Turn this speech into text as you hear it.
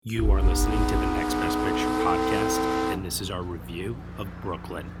You are listening to the Next Best Picture podcast, and this is our review of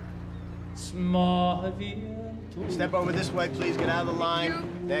Brooklyn. Step over this way, please. Get out of the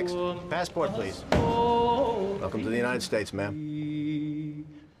line. Next. Passport, please. Welcome to the United States, ma'am.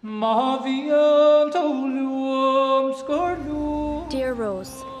 Dear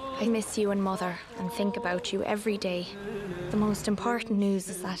Rose, I miss you and Mother and think about you every day. The most important news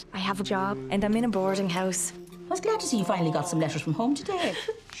is that I have a job and I'm in a boarding house. I was glad to see you finally got some letters from home today.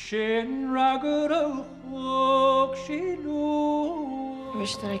 I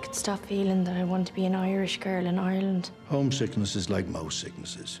wish that I could stop feeling that I want to be an Irish girl in Ireland. Homesickness is like most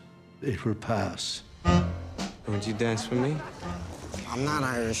sicknesses. It will pass. Would you dance with me? I'm not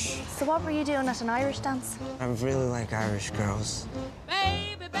Irish. So what were you doing at an Irish dance? I really like Irish girls.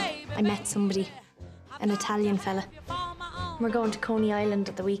 I met somebody, an Italian fella. We're going to Coney Island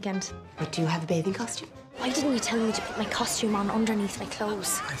at the weekend. But do you have a bathing costume? Why didn't you tell me to put my costume on underneath my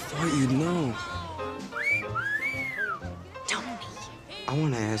clothes? I thought you'd know. Tell me. I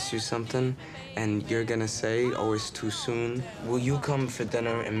want to ask you something, and you're gonna say, oh, it's too soon. Will you come for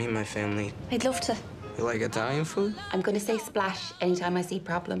dinner and meet my family? I'd love to. You like Italian food? I'm going to say splash anytime I see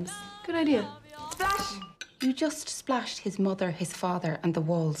problems. Good idea. Splash! You just splashed his mother, his father, and the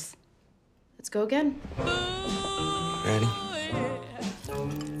walls. Let's go again. Ready?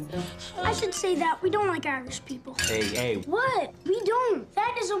 I should say that we don't like Irish people. Hey. What? We don't.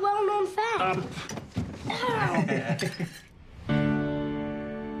 That is a well-known fact. Ow.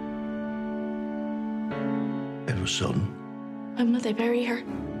 It was sudden. When will they bury her?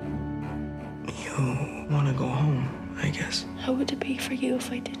 You want to go home, I guess. How would it be for you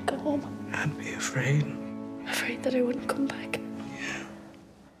if I did go home? I'd be afraid. Afraid that I wouldn't come back.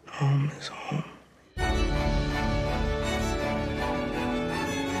 Home is home.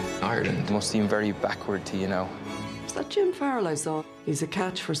 Ireland must seem very backward to you now. Is that Jim Farrell I saw? He's a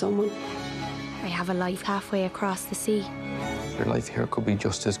catch for someone. I have a life halfway across the sea. Your life here could be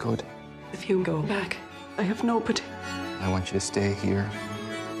just as good. If you go back, I have nobody. I want you to stay here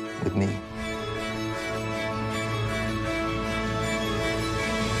with me.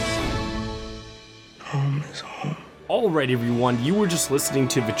 Home is home. All right, everyone, you were just listening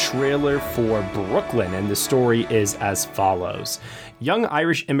to the trailer for Brooklyn, and the story is as follows. Young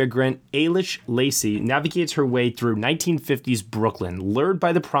Irish immigrant Ailish Lacey navigates her way through 1950s Brooklyn. Lured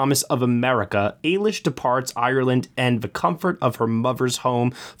by the promise of America, Ailish departs Ireland and the comfort of her mother's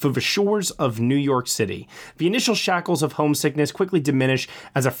home for the shores of New York City. The initial shackles of homesickness quickly diminish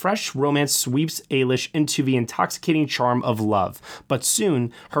as a fresh romance sweeps Ailish into the intoxicating charm of love. But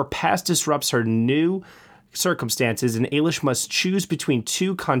soon, her past disrupts her new circumstances, and Ailish must choose between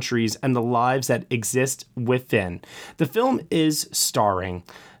two countries and the lives that exist within. The film is starring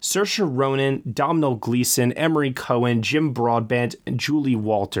Saoirse Ronan, Domhnall Gleeson, Emery Cohen, Jim Broadbent, and Julie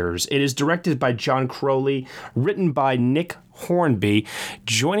Walters. It is directed by John Crowley, written by Nick Hornby.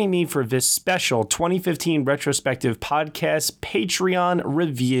 Joining me for this special 2015 retrospective podcast Patreon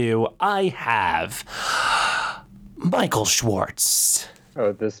review, I have Michael Schwartz.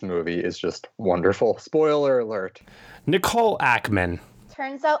 Oh, this movie is just wonderful. Spoiler alert. Nicole Ackman.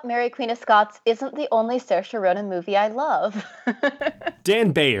 Turns out Mary Queen of Scots isn't the only Saoirse Ronan movie I love.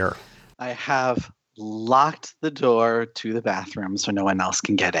 Dan Bayer. I have locked the door to the bathroom so no one else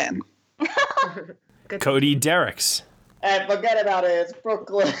can get in. Cody Derricks. And forget about it, it's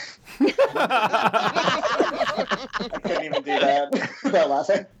Brooklyn. I couldn't even do that last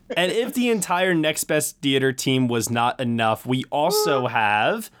time. And if the entire Next Best Theater team was not enough, we also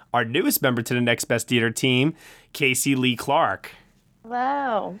have our newest member to the Next Best Theater team, Casey Lee Clark.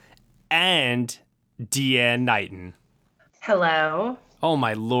 Wow. And Deanne Knighton. Hello. Oh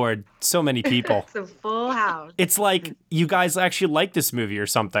my lord, so many people. It's a full house. It's like you guys actually like this movie or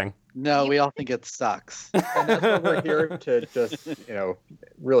something. No, we all think it sucks. And that's why we're here to just,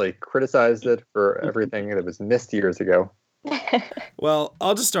 really criticize it for everything that was missed years ago. Well,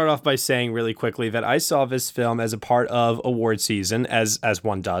 I'll just start off by saying really quickly that I saw this film as a part of award season, as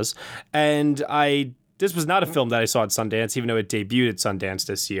one does, and this was not a film that I saw at Sundance, even though it debuted at Sundance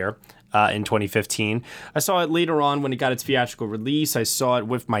this year. In 2015. I saw it later on when it got its theatrical release. I saw it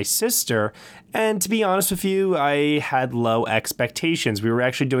with my sister, and to be honest with you, I had low expectations. We were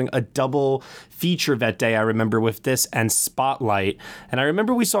actually doing a double feature that day, I remember, with this and Spotlight. And I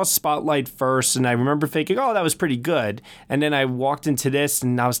remember we saw Spotlight first, and I remember thinking, oh, that was pretty good. And then I walked into this,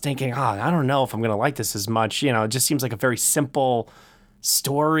 and I was thinking, I don't know if I'm going to like this as much. It just seems like a very simple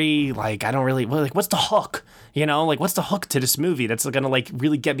story. Like, I don't really, what's the hook? What's the hook to this movie that's gonna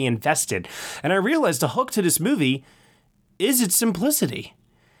really get me invested? And I realized the hook to this movie is its simplicity,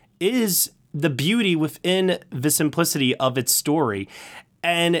 is the beauty within the simplicity of its story.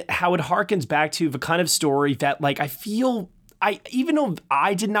 and how it harkens back to the kind of story that, like, I feel, even though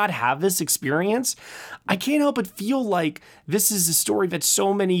I did not have this experience, I can't help but feel like this is a story that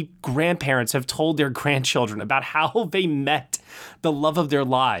so many grandparents have told their grandchildren about how they met the love of their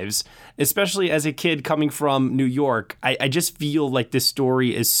lives, especially as a kid coming from New York. I just feel like this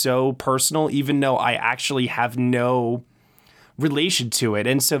story is so personal, even though I actually have no relation to it.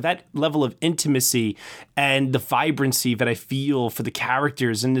 And so that level of intimacy and the vibrancy that I feel for the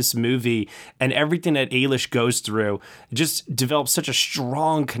characters in this movie and everything that Ailish goes through just develops such a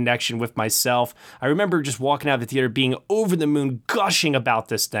strong connection with myself. I remember just walking out of the theater being over the moon, gushing about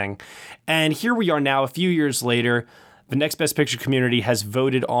this thing. And here we are now, a few years later. The Next Best Picture community has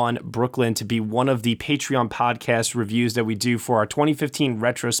voted on Brooklyn to be one of the Patreon podcast reviews that we do for our 2015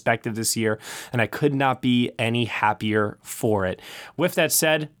 retrospective this year, and I could not be any happier for it. With that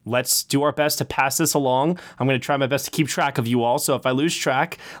said, let's do our best to pass this along. I'm going to try my best to keep track of you all, so if I lose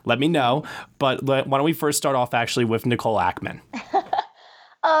track, let me know. But why don't we first start off actually with Nicole Ackman.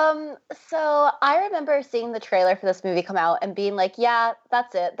 So I remember seeing the trailer for this movie come out and being like, yeah,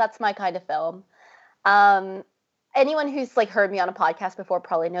 that's it. That's my kind of film. Anyone who's like heard me on a podcast before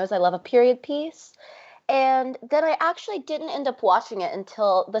probably knows I love a period piece. And then I actually didn't end up watching it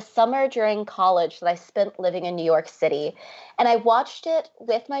until the summer during college that I spent living in New York City. And I watched it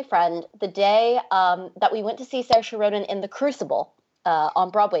with my friend the day that we went to see Saoirse Ronan in The Crucible on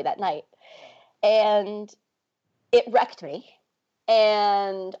Broadway that night. And it wrecked me.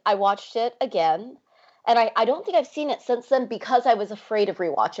 And I watched it again. And I don't think I've seen it since then because I was afraid of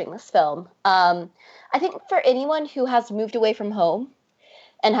rewatching this film. I think for anyone who has moved away from home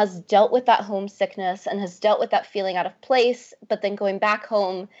and has dealt with that homesickness and has dealt with that feeling out of place, but then going back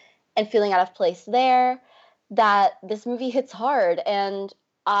home and feeling out of place there, that this movie hits hard. And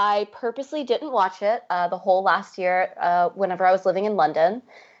I purposely didn't watch it the whole last year whenever I was living in London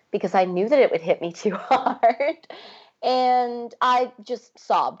because I knew that it would hit me too hard. And I just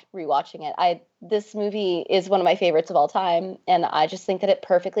sobbed rewatching it. This movie is one of my favorites of all time, and I just think that it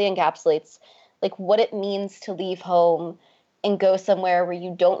perfectly encapsulates like what it means to leave home and go somewhere where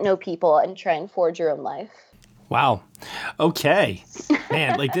you don't know people and try and forge your own life. Wow. Okay.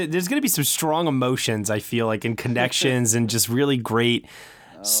 Man, like there's going to be some strong emotions, I feel like, and connections and just really great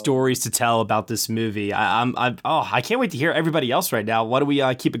stories to tell about this movie. I can't wait to hear everybody else right now. Why don't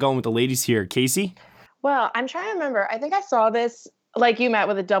we keep it going with the ladies here? Casey? Well, I'm trying to remember. I think I saw this, like you, Matt,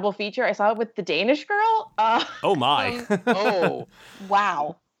 with a double feature. I saw it with The Danish Girl. Oh, my. Oh.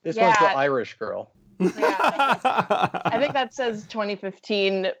 Wow. This one's The Irish Girl. Yeah, I think that says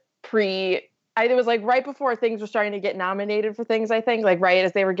 2015 it was like right before things were starting to get nominated for things, I think, like right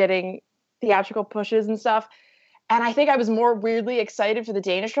as they were getting theatrical pushes and stuff. And I think I was more weirdly excited for The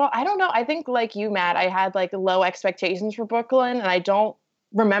Danish Girl. I don't know. I think like you, Matt, I had like low expectations for Brooklyn, and I don't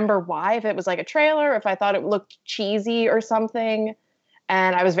remember why, if it was like a trailer, if I thought it looked cheesy or something.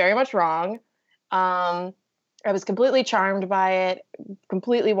 And I was very much wrong. I was completely charmed by it,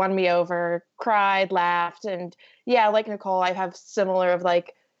 completely won me over, cried, laughed. And yeah, like Nicole, I have similar of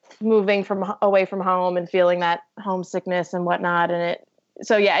like moving away from home and feeling that homesickness and whatnot. And it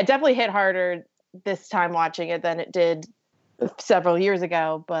definitely hit harder this time watching it than it did several years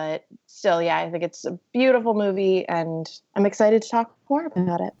ago, but still, yeah, I think it's a beautiful movie and I'm excited to talk more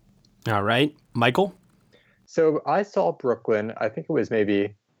about it. All right. Michael? So I saw Brooklyn, I think it was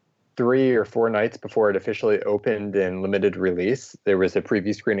maybe 3 or 4 nights before it officially opened in limited release. There was a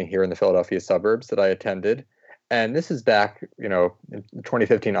preview screening here in the Philadelphia suburbs that I attended. And this is back, in the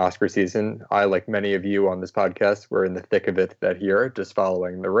 2015 Oscar season. I, like many of you on this podcast, were in the thick of it that year, just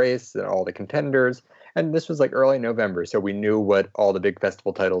following the race and all the contenders. And this was like early November, so we knew what all the big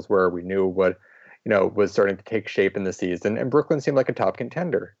festival titles were. We knew what, was starting to take shape in the season. And Brooklyn seemed like a top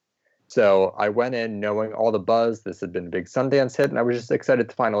contender. So I went in knowing all the buzz. This had been a big Sundance hit, and I was just excited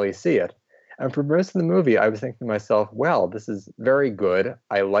to finally see it. And for most of the movie, I was thinking to myself, well, this is very good.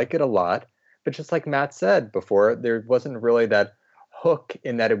 I like it a lot. But just like Matt said before, there wasn't really that hook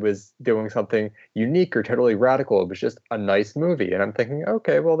in that it was doing something unique or totally radical. It was just a nice movie. And I'm thinking,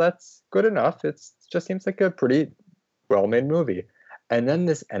 okay, well, that's good enough. It just seems like a pretty well-made movie. And then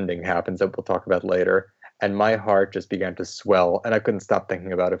this ending happens that we'll talk about later. And my heart just began to swell. And I couldn't stop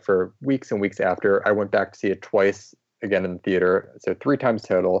thinking about it for weeks and weeks after. I went back to see it twice again in the theater. So 3 times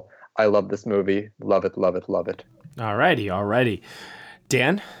total. I love this movie. Love it, love it, love it. All righty.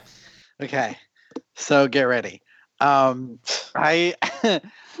 Dan? Okay, so get ready. I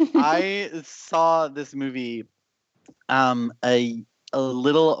saw this movie a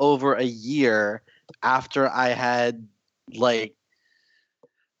little over a year after I had like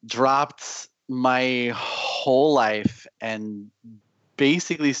dropped my whole life and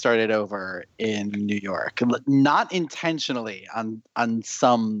basically started over in New York, not intentionally on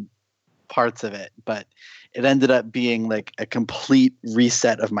some parts of it, but it ended up being like a complete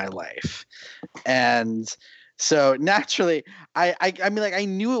reset of my life. And so naturally, I mean, like, I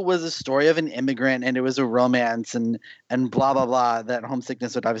knew it was a story of an immigrant and it was a romance and blah, blah, blah, that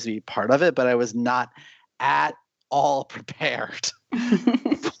homesickness would obviously be part of it, but I was not at all prepared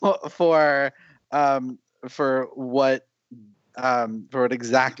for what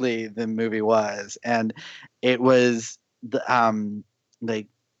exactly the movie was. And it was like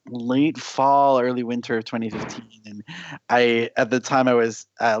late fall, early winter of 2015, and at the time I was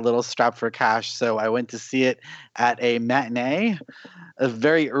a little strapped for cash, so I went to see it at a matinee, a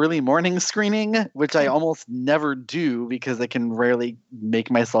very early morning screening, which I almost never do because I can rarely make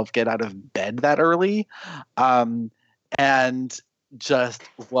myself get out of bed that early, and just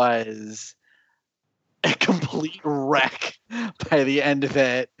was a complete wreck by the end of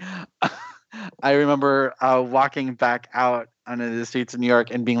it. I remember walking back out onto the streets of New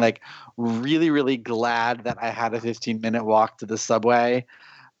York and being like really, really glad that I had a 15-minute walk to the subway,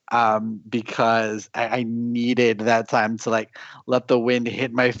 because I needed that time to like let the wind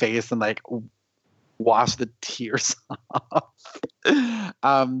hit my face and like wash the tears off.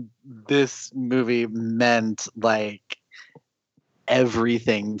 This movie meant like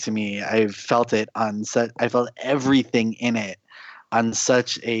everything to me. I felt everything in it on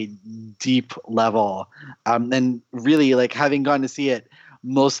such a deep level. And really, like, having gone to see it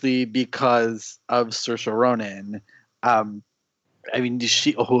mostly because of Saoirse Ronan, I mean,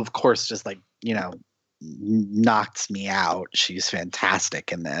 who of course just, like, you know, knocks me out. She's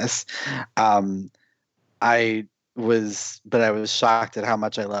fantastic in this. I was shocked at how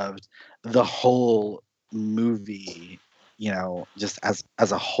much I loved the whole movie, you know, just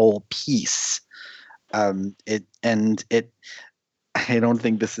as a whole piece. I don't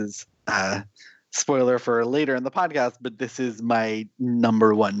think this is a spoiler for later in the podcast, but this is my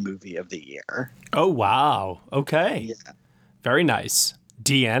number one movie of the year. Oh, wow. Okay. Yeah. Very nice.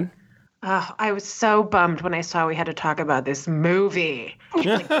 Deanne? I was so bummed when I saw we had to talk about this movie.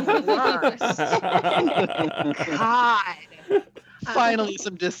 Like, the worst. God. Finally,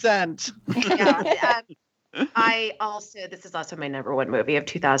 some dissent. Yeah. This is also my number one movie of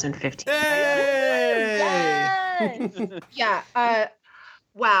 2015. Yes! Yeah.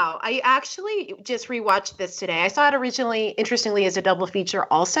 Wow. I actually just rewatched this today. I saw it originally, interestingly, as a double feature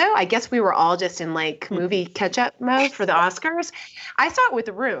also. I guess we were all just in like movie catch-up mode for the Oscars. I saw it with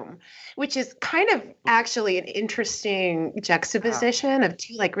The Room, which is kind of actually an interesting juxtaposition of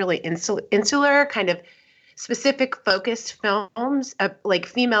two like really insular kind of specific focused films of like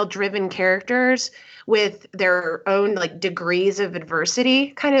female driven characters with their own like degrees of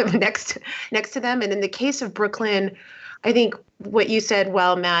adversity kind of next to them. And in the case of Brooklyn, I think what you said,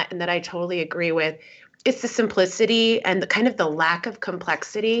 well, Matt, and that I totally agree with, it's the simplicity and the kind of the lack of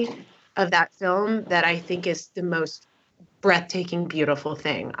complexity of that film that I think is the most breathtaking, beautiful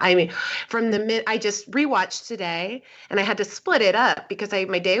thing. I mean, I just rewatched today and I had to split it up because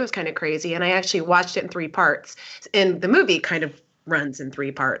my day was kind of crazy, and I actually watched it in 3 parts, and the movie kind of runs in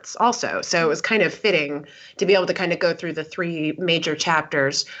 3 parts also. So it was kind of fitting to be able to kind of go through the 3 major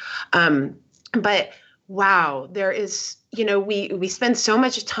chapters. But wow, there is, you know, we spend so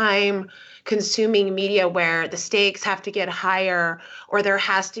much time consuming media where the stakes have to get higher, or there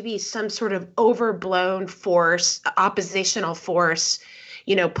has to be some sort of overblown force, oppositional force,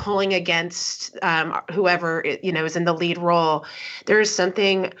 you know, pulling against whoever, you know, is in the lead role. There is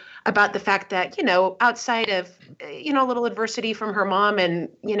something about the fact that, you know, outside of, you know, a little adversity from her mom and,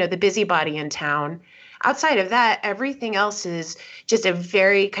 you know, the busybody in town, outside of that, everything else is just a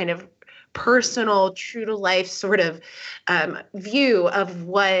very kind of personal, true to life sort of view of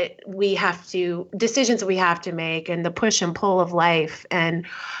what we have to, decisions that we have to make, and the push and pull of life. And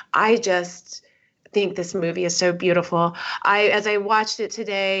I just think this movie is so beautiful. As I watched it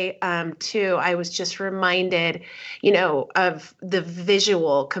today, too, I was just reminded, you know, of the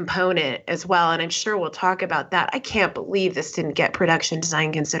visual component as well. And I'm sure we'll talk about that. I can't believe this didn't get production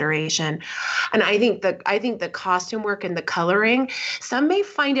design consideration. And I think the costume work and the coloring, some may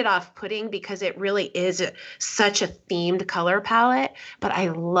find it off-putting because it really is such a themed color palette, but I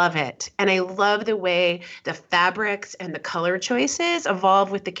love it. And I love the way the fabrics and the color choices evolve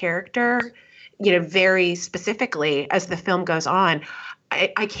with the character, you know, very specifically as the film goes on.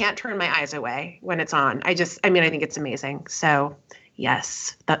 I can't turn my eyes away when it's on. I think it's amazing. So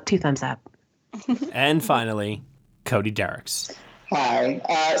yes, 2 thumbs up. And finally, Cody Derricks.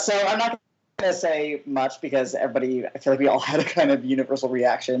 Hi. So I'm not going to say much because I feel like we all had a kind of universal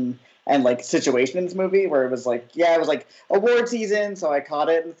reaction and like situation in this movie where it was like, yeah, it was like award season, so I caught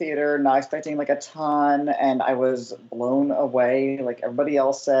it in the theater, not expecting like a ton, and I was blown away, like everybody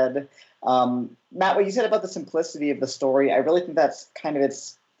else said. Matt, what you said about the simplicity of the story, I really think that's kind of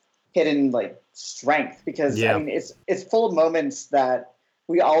its hidden like strength, because I mean it's full of moments that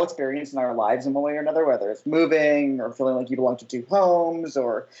we all experience in our lives in one way or another, whether it's moving or feeling like you belong to two homes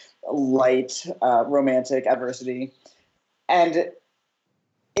or light romantic adversity. And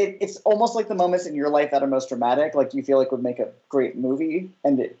it's almost like the moments in your life that are most dramatic, like you feel like would make a great movie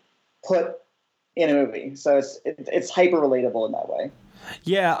and put in a movie. So it's hyper relatable in that way.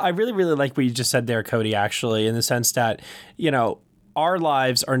 Yeah, I really, really like what you just said there, Cody, actually, in the sense that, you know, our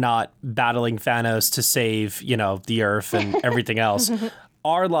lives are not battling Thanos to save, you know, the Earth and everything else.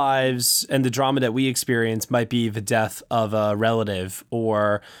 Our lives and the drama that we experience might be the death of a relative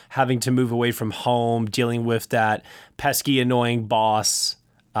or having to move away from home, dealing with that pesky, annoying boss.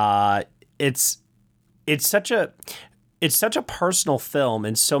 It's such a personal film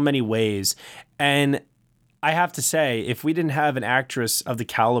in so many ways. And I have to say, if we didn't have an actress of the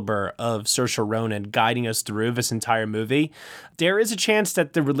caliber of Saoirse Ronan guiding us through this entire movie, there is a chance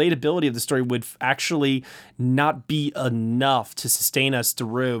that the relatability of the story would actually not be enough to sustain us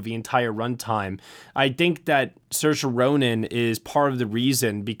through the entire runtime. I think that Saoirse Ronan is part of the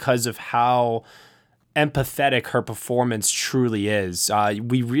reason because of how empathetic her performance truly is.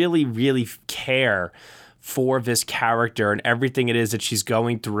 We really, really care for this character and everything it is that she's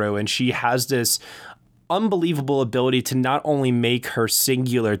going through, and she has this unbelievable ability to not only make her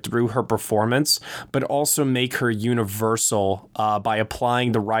singular through her performance, but also make her universal by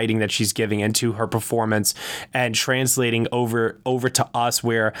applying the writing that she's giving into her performance and translating over to us,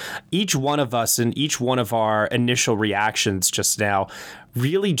 where each one of us and each one of our initial reactions just now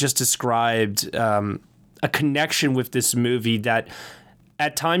really just described a connection with this movie that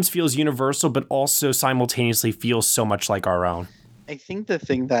at times feels universal, but also simultaneously feels so much like our own. I think the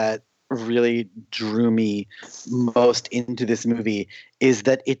thing that really drew me most into this movie is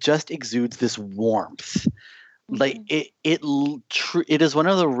that it just exudes this warmth. Like it is one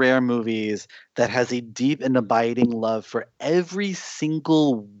of the rare movies that has a deep and abiding love for every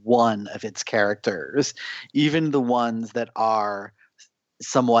single one of its characters, even the ones that are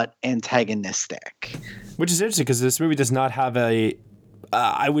somewhat antagonistic. Which is interesting because this movie does not have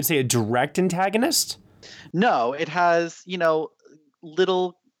I would say a direct antagonist. No, it has, you know,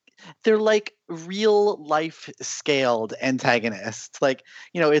 they're like real life scaled antagonists. Like,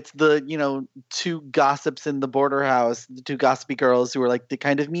 you know, it's the, you know, two gossips in the border house, the two gossipy girls who are like the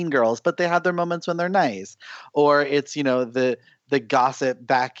kind of mean girls, but they have their moments when they're nice. Or it's, you know, the gossip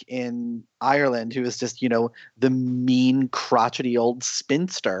back in Ireland who is just, you know, the mean, crotchety old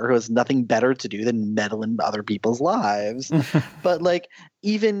spinster who has nothing better to do than meddle in other people's lives. But like,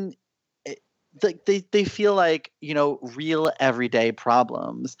 even they feel like, you know, real everyday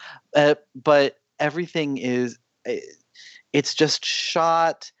problems, but everything it's just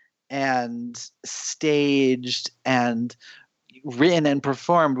shot and staged and written and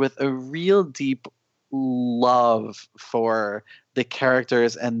performed with a real deep love for the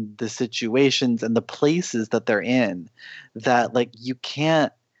characters and the situations and the places that they're in, that like you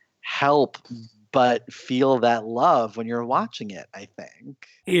can't help but feel that love when you're watching it, I think.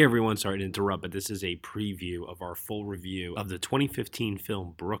 Hey everyone, sorry to interrupt, but this is a preview of our full review of the 2015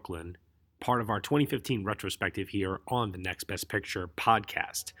 film Brooklyn, part of our 2015 retrospective here on the Next Best Picture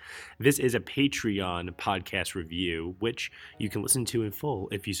podcast. This is a Patreon podcast review, which you can listen to in full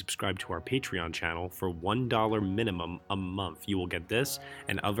if you subscribe to our Patreon channel for $1 minimum a month. You will get this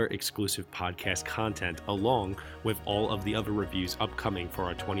and other exclusive podcast content along with all of the other reviews upcoming for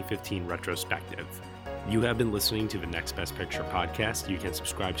our 2015 retrospective. You have been listening to the Next Best Picture podcast. You can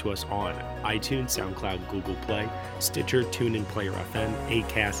subscribe to us on iTunes, SoundCloud, Google Play, Stitcher, TuneIn, Player FM,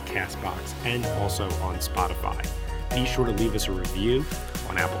 Acast, Castbox, and also on Spotify. Be sure to leave us a review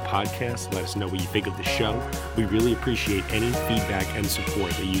on Apple Podcasts. Let us know what you think of the show. We really appreciate any feedback and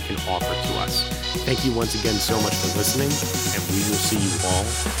support that you can offer to us. Thank you once again so much for listening, and we will see you all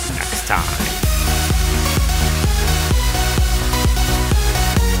next time.